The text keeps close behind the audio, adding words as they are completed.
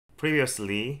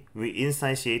previously we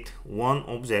instantiate one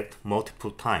object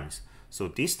multiple times. So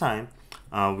this time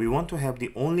we want to have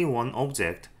the only one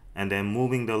object and then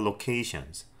moving the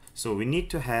locations. So we need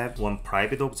to have one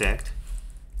private object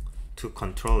to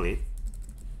control it.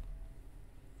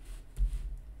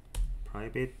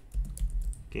 Private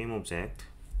game object.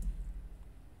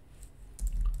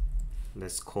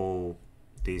 Let's call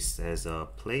this as a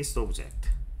placed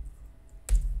object.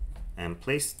 And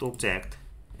placed object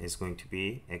is going to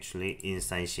be actually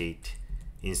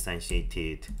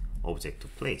instantiated object to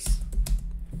place.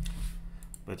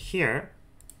 But here,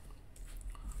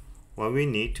 what we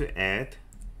need to add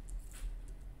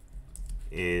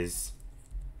is,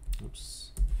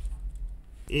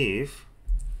 if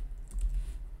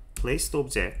placed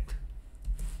object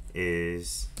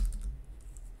is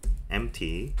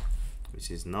empty, which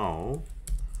is null,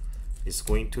 it's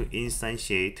going to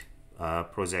instantiate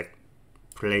project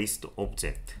placed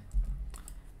object,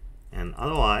 and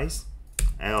otherwise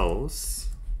else.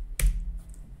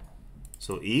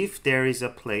 So if there is a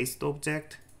placed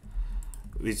object,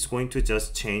 it's going to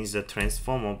just change the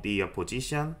transform of the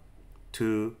position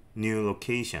to new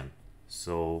location.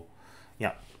 So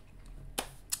yeah,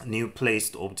 new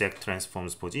placed object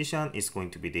transforms position is going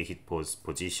to be the hit pose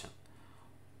position.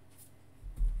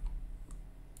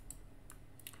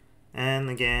 And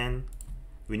again,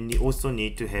 we also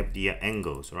need to have the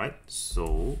angles, right?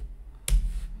 So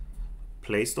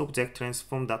placed object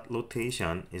transform dot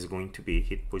rotation is going to be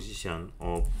hit position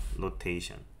of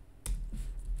rotation.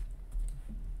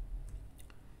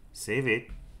 Save it.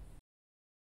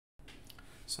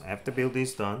 So after build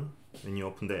is done, when you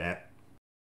open the app,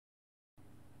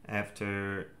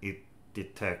 after it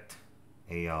detect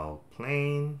a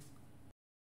plane,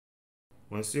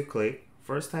 once you click,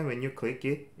 first time when you click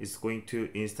it, it's going to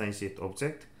instantiate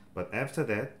object, but after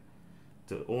that,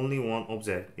 the only one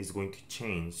object is going to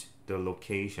change the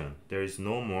location. There is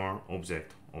no more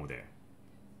object over there.